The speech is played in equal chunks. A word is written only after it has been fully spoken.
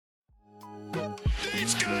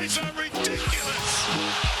guys are ridiculous.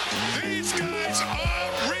 These guys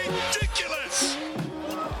are ridiculous.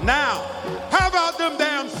 Now, how about them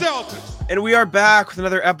damn Celtics? And we are back with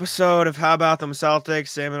another episode of How About Them Celtics.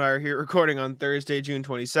 Sam and I are here recording on Thursday, June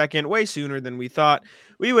 22nd, way sooner than we thought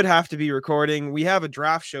we would have to be recording. We have a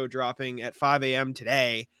draft show dropping at 5 a.m.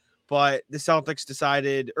 today, but the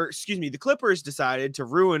Clippers decided to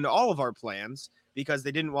ruin all of our plans because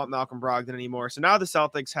they didn't want Malcolm Brogdon anymore. So now the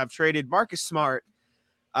Celtics have traded Marcus Smart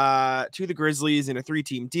to the Grizzlies in a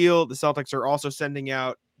 3-team deal. The Celtics are also sending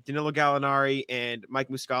out Danilo Gallinari and Mike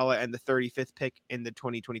Muscala and the 35th pick in the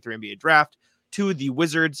 2023 NBA draft to the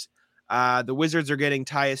Wizards. The Wizards are getting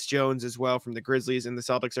Tyus Jones as well from the Grizzlies, and the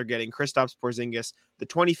Celtics are getting Kristaps Porzingis, the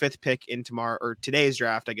 25th pick in today's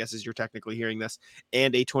draft, I guess, as you're technically hearing this,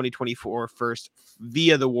 and a 2024 first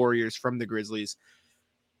via the Warriors from the Grizzlies.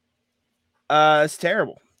 It's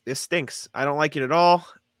terrible. This stinks. I don't like it at all.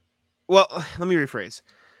 Well, let me rephrase.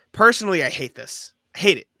 Personally, I hate this.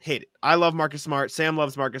 Hate it. I love Marcus Smart. Sam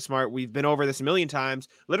loves Marcus Smart. We've been over this a million times.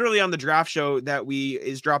 Literally on the draft show that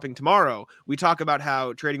is dropping tomorrow, we talk about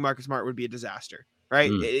how trading Marcus Smart would be a disaster,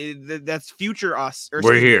 right? That's future us, or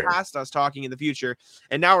we're here past us talking in the future.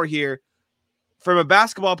 And now we're here. From a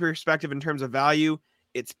basketball perspective, in terms of value,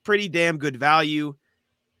 it's pretty damn good value.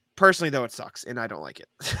 Personally, though, it sucks, and I don't like it.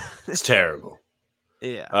 It's terrible.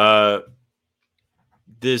 Yeah.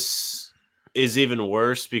 This is even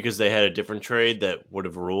worse because they had a different trade that would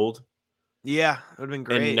have ruled. Yeah, it would have been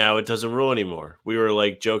great. And now it doesn't rule anymore. We were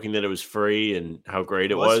like joking that it was free and how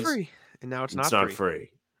great it was. Free, and now it's not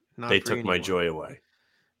free. Not they free took anymore. my joy away.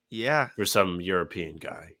 Yeah. For some European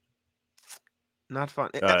guy. Not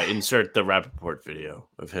fun. Insert the Rappaport video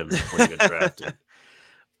of him when he got drafted.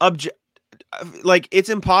 It's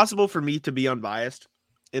impossible for me to be unbiased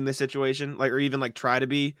in this situation, or even try to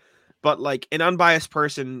be, but an unbiased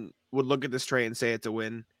person would look at this trade and say it's a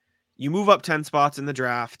win. You move up 10 spots in the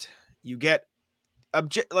draft. You get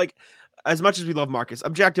as much as we love Marcus,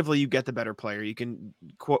 objectively, you get the better player. You can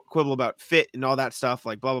quibble about fit and all that stuff,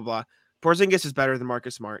 blah, blah, blah. Porzingis is better than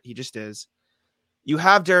Marcus Smart. He just is. You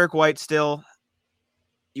have Derek White still.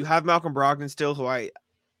 You have Malcolm Brogdon still, who I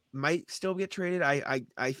might still get traded.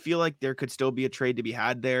 I feel like there could still be a trade to be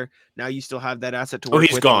had there. Now you still have that asset to work with.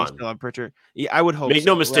 He's gone. You still have Pritchard. Yeah, I would hope. Make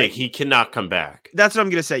no mistake, right? He cannot come back. That's what I'm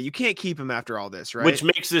gonna say. You can't keep him after all this, right? Which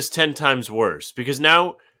makes this 10 times worse because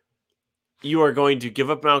now you are going to give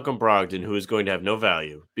up Malcolm Brogdon, who is going to have no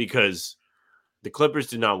value because the Clippers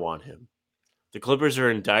do not want him. The Clippers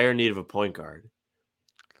are in dire need of a point guard,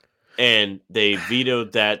 and they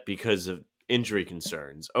vetoed that because of injury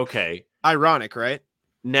concerns. Okay, ironic, right?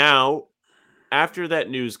 Now, after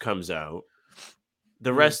that news comes out,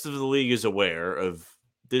 the rest of the league is aware of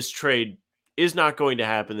this trade is not going to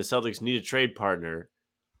happen. The Celtics need a trade partner.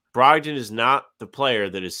 Brogdon is not the player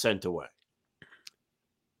that is sent away.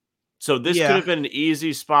 So this could have been an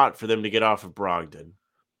easy spot for them to get off of Brogdon.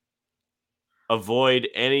 Avoid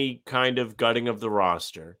any kind of gutting of the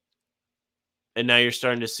roster. And now you're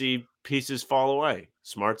starting to see pieces fall away.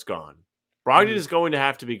 Smart's gone. Brogdon is going to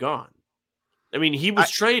have to be gone. I mean, he was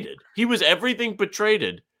traded. He was everything but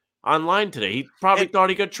traded online today. He probably thought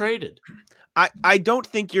he got traded. I don't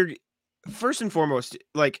think you're first and foremost,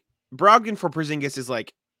 Brogdon for Porzingis is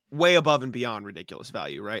way above and beyond ridiculous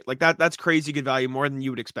value, right? That's crazy good value, more than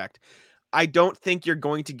you would expect. I don't think you're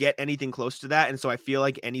going to get anything close to that. And so I feel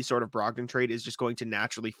like any sort of Brogdon trade is just going to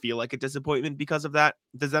naturally feel like a disappointment because of that.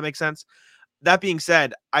 Does that make sense? That being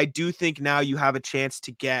said, I do think now you have a chance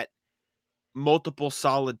to get multiple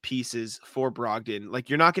solid pieces for Brogdon.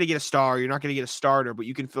 You're not going to get a star, you're not going to get a starter, but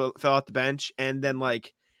you can fill out the bench. And then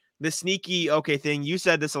the sneaky thing, you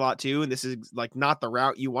said this a lot too, and this is not the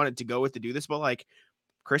route you wanted to go with to do this, but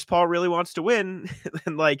Chris Paul really wants to win,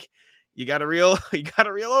 and you got a real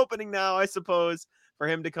opening now, I suppose, for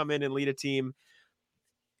him to come in and lead a team.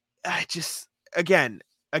 I just again,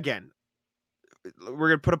 we're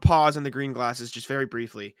gonna put a pause on the green glasses just very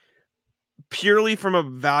briefly. Purely from a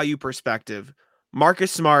value perspective,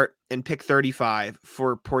 Marcus Smart and pick 35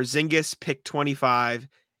 for Porzingis pick 25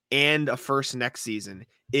 and a first next season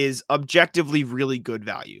is objectively really good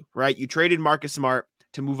value, right? You traded Marcus Smart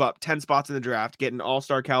to move up 10 spots in the draft, get an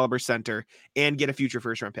all-star caliber center, and get a future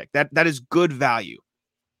first-round pick. That is good value.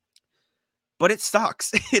 But it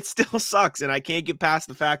sucks. It still sucks, and I can't get past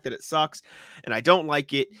the fact that it sucks, and I don't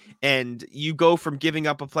like it. And you go from giving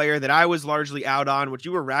up a player that I was largely out on, which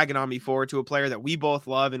you were ragging on me for, to a player that we both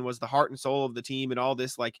love and was the heart and soul of the team, and all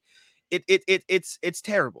this. It's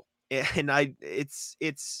terrible, and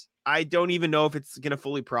I don't even know if it's going to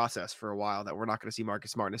fully process for a while that we're not going to see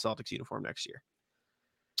Marcus Smart in a Celtics uniform next year.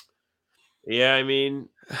 Yeah, I mean,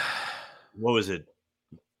 what was it?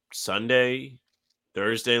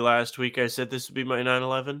 Thursday last week, I said this would be my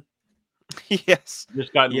 9/11. Yes.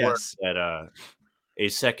 Just gotten word Yes. that a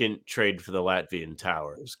second trade for the Latvian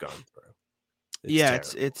tower has gone through. Yeah,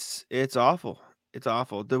 terrible. it's awful. It's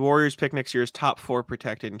awful. The Warriors pick next year is top 4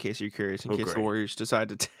 protected, in case you're curious, in Oh, case the great. Warriors decide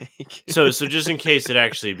to take. So just in case it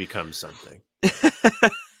actually becomes something.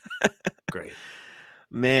 Great.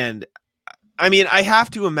 Man, I mean, I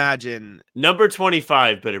have to imagine. Number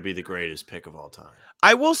 25 better be the greatest pick of all time.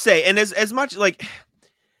 I will say, and as much like,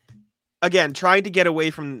 again, trying to get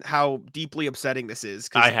away from how deeply upsetting this is,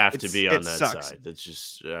 because I have to be on that sucks. side. That's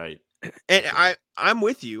just And I'm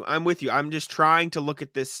with you. I'm just trying to look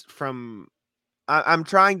at this from. I'm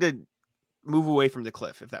trying to move away from the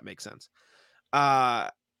cliff, if that makes sense.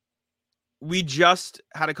 We just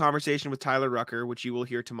had a conversation with Tyler Rucker, which you will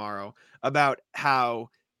hear tomorrow, about how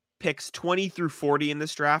picks 20 through 40 in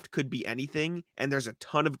this draft could be anything, and there's a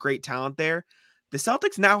ton of great talent there. The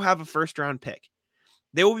Celtics now have a first-round pick.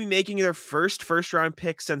 They will be making their first-round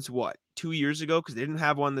pick since what? 2 years ago, because they didn't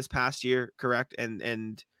have one this past year, correct?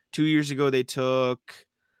 And 2 years ago they took,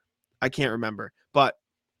 I can't remember, but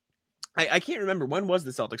I can't remember, when was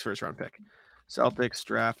the Celtics first-round pick? Celtics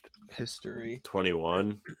draft history.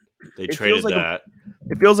 21. They It traded feels like that.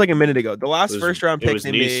 It feels like a minute ago. The last first-round It pick was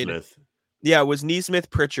they made. Neesmith. Yeah, it was Neesmith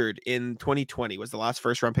Pritchard in 2020 was the last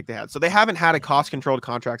first-round pick they had. So they haven't had a cost-controlled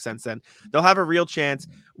contract since then. They'll have a real chance.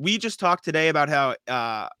 We just talked today about how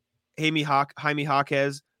Jaime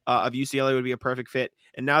Jaquez of UCLA would be a perfect fit,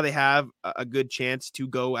 and now they have a good chance to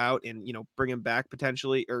go out and bring him back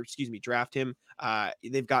potentially, or draft him.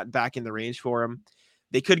 They've gotten back in the range for him.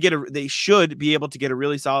 They should be able to get a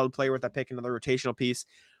really solid player with that pick, another rotational piece.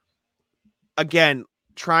 Again,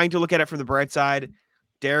 trying to look at it from the bright side,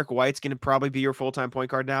 Derek White's going to probably be your full-time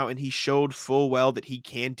point guard now, and he showed full well that he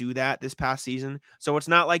can do that this past season. So it's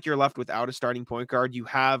not like you're left without a starting point guard. You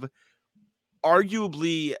have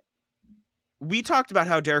arguably, we talked about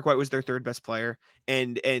how Derek White was their third best player,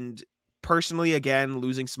 and personally, again,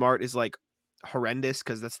 losing Smart is like horrendous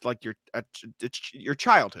because that's like your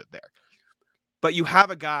childhood there. But you have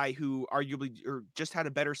a guy who arguably just had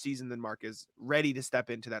a better season than Mark, is ready to step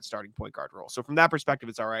into that starting point guard role. So from that perspective,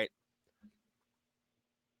 it's all right.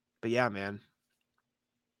 But yeah, man.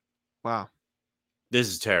 Wow. This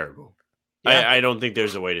is terrible. Yeah. I don't think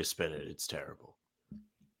there's a way to spin it. It's terrible.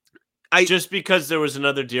 I just because there was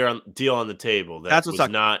another deal on the table that was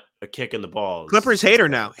not a kick in the balls. Clippers hater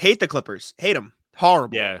now. Hate the Clippers. Hate them.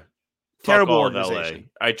 Horrible. Yeah. Terrible fuck all organization. Of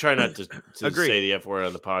LA. I try not to say the F word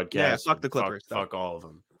on the podcast. Yeah, fuck the Clippers. Fuck all of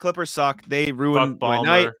them. Clippers suck. They ruined my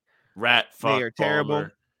night. Rat fuck They are terrible.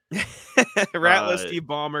 Ratless Steve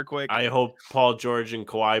Ballmer quick. I hope Paul George and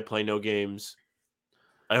Kawhi play no games.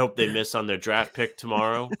 I hope they miss on their draft pick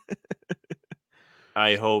tomorrow.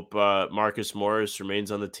 I hope Marcus Morris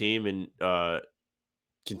remains on the team and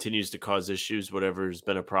continues to cause issues, whatever's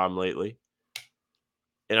been a problem lately.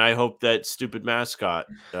 And I hope that stupid mascot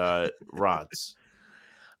rots.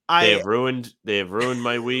 They have ruined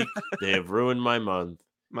my week. They have ruined my month,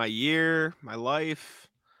 my year, my life.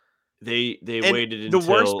 They waited until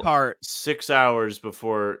the worst part 6 hours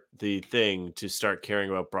before the thing to start caring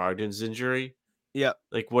about Brogdon's injury. Yep.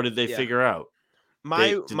 Like, what did they figure out?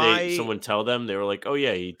 Someone tell them? They were like, "Oh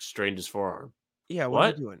yeah, he strained his forearm." Yeah, what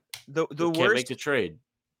are you doing? The worst, can't make the trade.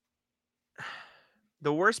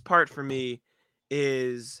 The worst part for me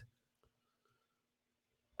is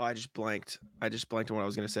I just blanked. I just blanked on what I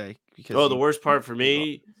was going to say because the worst part for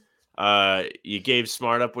me, you gave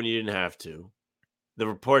Smart up when you didn't have to. The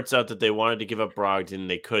reports out that they wanted to give up Brogdon,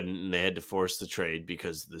 they couldn't, and they had to force the trade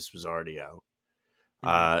because this was already out.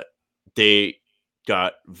 Mm-hmm. They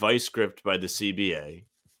got vice gripped by the CBA,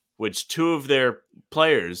 which two of their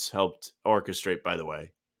players helped orchestrate, by the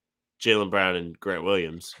way. Jaylen Brown and Grant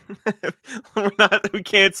Williams. We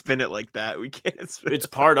can't spin it like that. We can't spin it's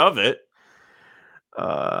part of it.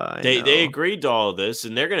 They They agreed to all of this,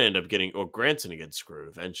 and they're going to end up getting, Grant's going to get screwed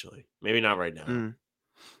eventually. Maybe not right now.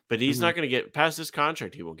 But he's not going to get past this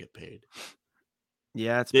contract. He won't get paid.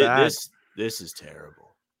 Yeah, it's bad. This is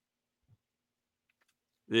terrible.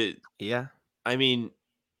 Yeah. I mean,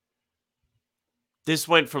 this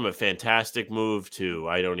went from a fantastic move to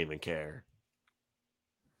I don't even care.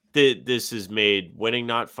 This has made winning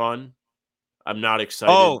not fun. I'm not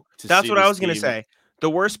excited. Oh, that's what I was going to say. The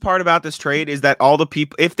worst part about this trade is that all the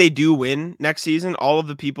people, if they do win next season, all of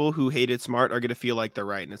the people who hated Smart are going to feel like they're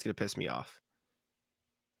right, and it's going to piss me off.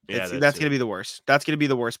 Yeah, that's going to be the worst. That's going to be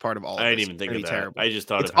the worst part of all of this. I didn't even think of that. Terrible. I just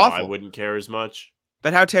thought it's of how awful. I wouldn't care as much.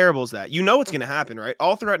 But how terrible is that? You know what's going to happen, right?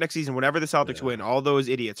 All throughout next season, whenever the Celtics win, all those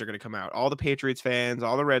idiots are going to come out. All the Patriots fans,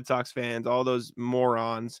 all the Red Sox fans, all those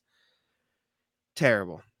morons.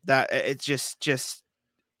 Terrible. That it's just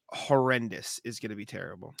horrendous is going to be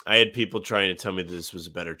terrible. I had people trying to tell me that this was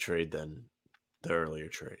a better trade than the earlier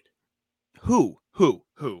trade. Who?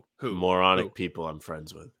 Moronic people I'm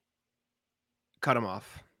friends with. Cut him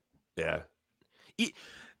off. Yeah.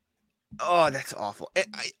 Oh, that's awful.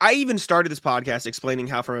 I even started this podcast explaining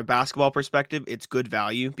how, from a basketball perspective, it's good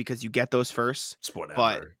value because you get those first. It's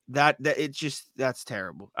whatever. But that it's just that's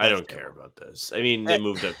terrible. I That's don't care terrible. about this. I mean, they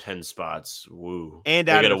moved up 10 spots. Woo. And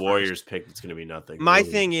they out got of a the Warriors pick that's going to be nothing. My Woo.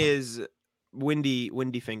 thing is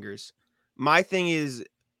windy fingers. My thing is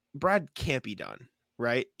Brad can't be done,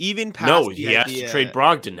 right? Even past No, the he has idea, to trade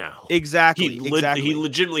Brogdon now. Exactly. He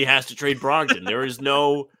legitimately has to trade Brogdon. There is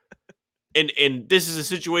no and this is a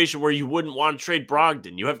situation where you wouldn't want to trade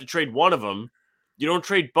Brogdon. You have to trade one of them. You don't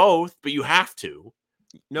trade both, but you have to.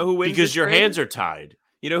 You know who wins because this your trade? hands are tied.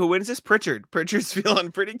 You know who wins this? Pritchard. Pritchard's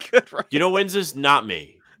feeling pretty good right You know who wins this? Not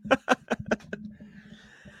me.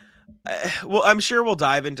 Well, I'm sure we'll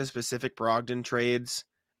dive into specific Brogdon trades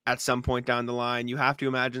at some point down the line. You have to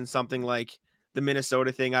imagine something like the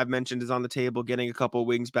Minnesota thing I've mentioned is on the table, getting a couple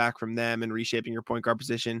wings back from them and reshaping your point guard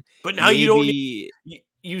position. But now you don't need,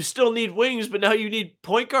 you still need wings, but now you need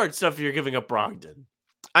point guard stuff if you're giving up Brogdon.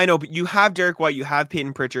 I know, but you have Derek White, you have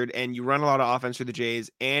Peyton Pritchard, and you run a lot of offense for the Jays,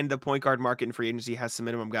 and the point guard market in free agency has some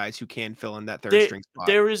minimum guys who can fill in that third string spot.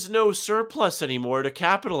 There is no surplus anymore to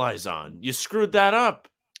capitalize on. You screwed that up.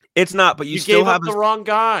 It's not, but you still gave have up the wrong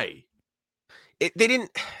guy. They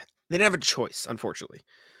didn't have a choice, unfortunately.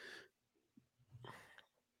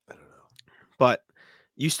 I don't know. But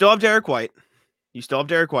you still have Derek White.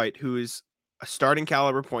 Who is a starting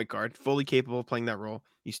caliber point guard, fully capable of playing that role.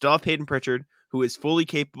 You still have Peyton Pritchard, who is fully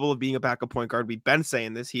capable of being a backup point guard. We've been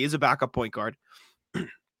saying this. He is a backup point guard.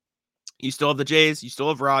 You still have the Jays. You still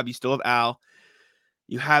have Rob. You still have Al.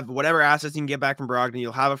 You have whatever assets you can get back from Brogdon.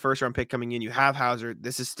 You'll have a first-round pick coming in. You have Hauser.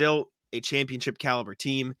 This is still a championship caliber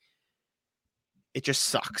team. It just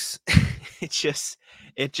sucks. it just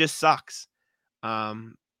sucks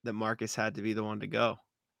that Marcus had to be the one to go.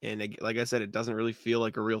 And like I said, it doesn't really feel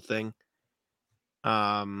like a real thing.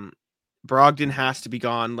 Brogdon has to be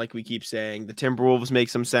gone, like we keep saying. The Timberwolves make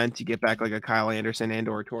some sense. You get back like a Kyle Anderson and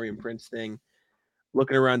or Taurean Prince thing.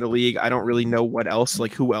 Looking around the league, I don't really know what else,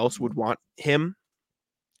 like who else would want him,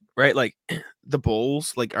 right? Like the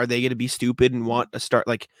Bulls, like are they going to be stupid and want to start?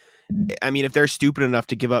 Like, I mean, if they're stupid enough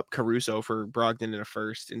to give up Caruso for Brogdon in a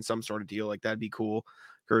first in some sort of deal, like that'd be cool.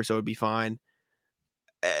 Caruso would be fine.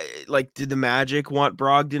 Like, did the Magic want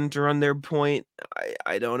Brogdon to run their point?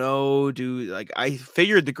 I don't know. I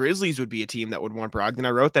figured the Grizzlies would be a team that would want Brogdon.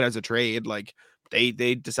 I wrote that as a trade. Like they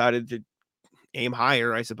decided to aim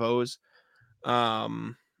higher, I suppose. I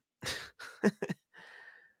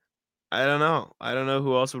don't know. I don't know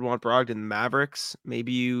who else would want Brogdon. Mavericks,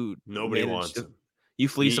 maybe nobody wants him. You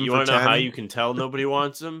fleece him. You want to know how you can tell nobody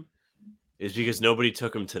wants him? Is because nobody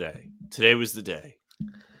took him today. Today was the day.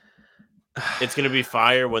 It's going to be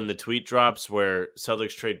fire when the tweet drops where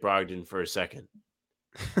Celtics trade Brogdon for a second.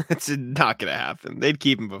 It's not going to happen. They'd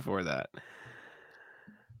keep him before that.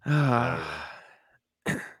 I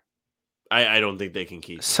don't think they can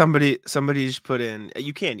keep him. Somebody's put in.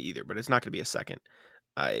 You can't either, but it's not going to be a second.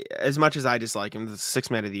 As much as I dislike him, the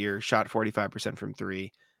sixth man of the year, shot 45% from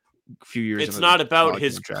three. A few years. It's not about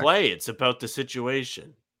his play. It's about the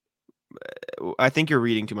situation. I think you're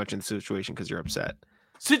reading too much in the situation because you're upset.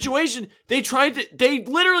 Situation. They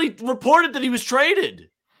literally reported that he was traded.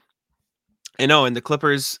 I know, and the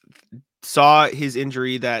Clippers saw his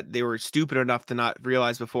injury that they were stupid enough to not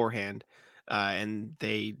realize beforehand, and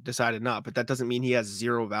they decided not. But that doesn't mean he has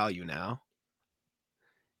zero value now.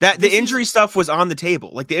 The injury stuff was on the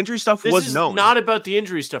table. Like the injury stuff was known. Not about the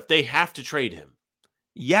injury stuff. They have to trade him.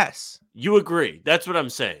 Yes, you agree. That's what I'm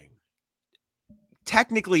saying.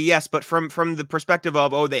 Technically, yes, but from the perspective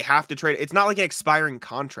of they have to trade. It's not like an expiring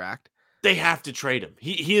contract. They have to trade him.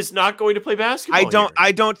 He is not going to play basketball.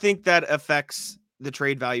 I don't think that affects the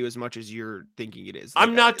trade value as much as you're thinking it is.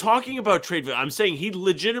 I'm not talking about trade value. I'm saying he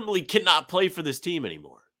legitimately cannot play for this team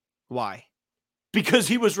anymore. Why? Because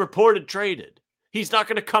he was reported traded. He's not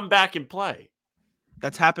going to come back and play.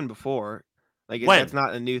 That's happened before. Like that's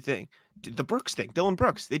not a new thing. The Brooks thing, Dylan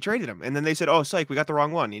Brooks, they traded him, and then they said, "Oh, psych, we got the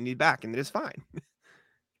wrong one. You need back," and it is fine.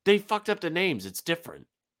 They fucked up the names. It's different.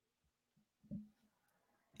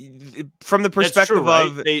 From the perspective true, right?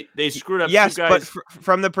 of they screwed up. Yes, two guys. But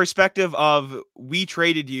from the perspective of we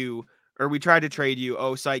traded you or we tried to trade you.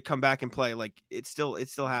 Oh, psych, come back and play. Like it still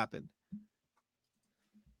happened.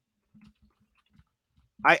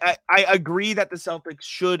 I agree that the Celtics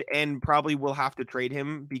should and probably will have to trade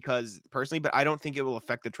him because personally, but I don't think it will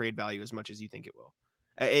affect the trade value as much as you think it will.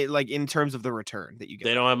 like in terms of the return that you get.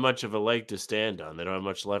 They don't have much of a leg to stand on. They don't have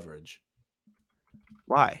much leverage.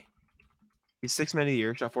 Why? He's 6 men a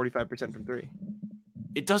year, shot 45% from 3.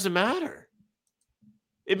 It doesn't matter.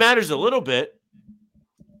 It matters a little bit.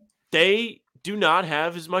 They do not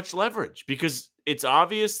have as much leverage because it's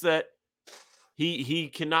obvious that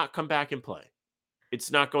he cannot come back and play.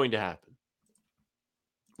 It's not going to happen.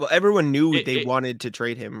 Well, everyone knew they wanted to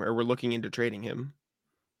trade him or were looking into trading him.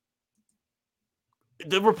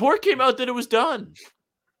 The report came out that it was done.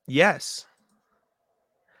 Yes.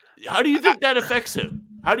 How do you think that affects him?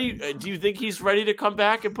 How do you think he's ready to come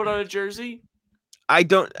back and put on a jersey? I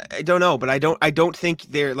don't know, but I don't think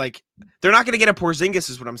they're not going to get a Porzingis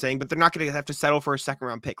is what I'm saying, but they're not going to have to settle for a second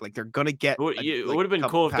round pick. Like they're going to get. It would have been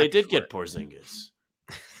cool if they did get Porzingis.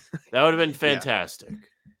 That would have been fantastic.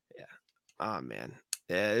 Yeah. Oh man.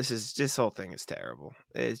 Yeah, this whole thing is terrible.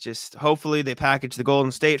 It's just hopefully they package the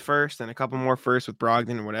Golden State first and a couple more first with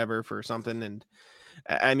Brogdon and whatever for something. And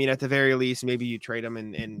I mean, at the very least, maybe you trade him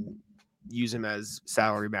and use him as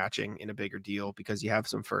salary matching in a bigger deal because you have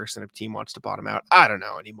some first and if team wants to bottom out. I don't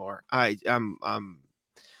know anymore.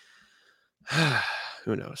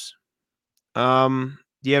 Who knows? Do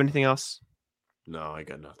you have anything else? No, I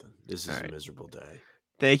got nothing. This is a miserable day.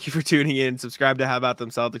 Thank you for tuning in. Subscribe to How About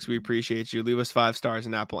Them Celtics. We appreciate you. Leave us 5 stars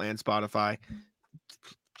in Apple and Spotify.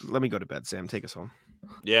 Let me go to bed, Sam. Take us home.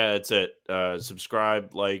 Yeah, that's it.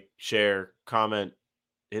 Subscribe, like, share, comment,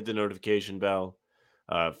 hit the notification bell.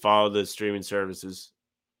 Follow the streaming services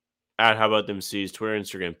at How About Them C's, Twitter,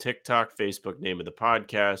 Instagram, TikTok, Facebook, name of the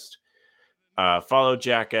podcast. Follow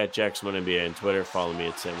Jack at Jackson1NBA on Twitter. Follow me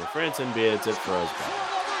at Samuel France NBA. That's it for us.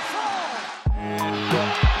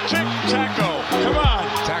 Tic-taco. Come on.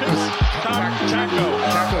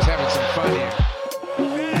 Taco.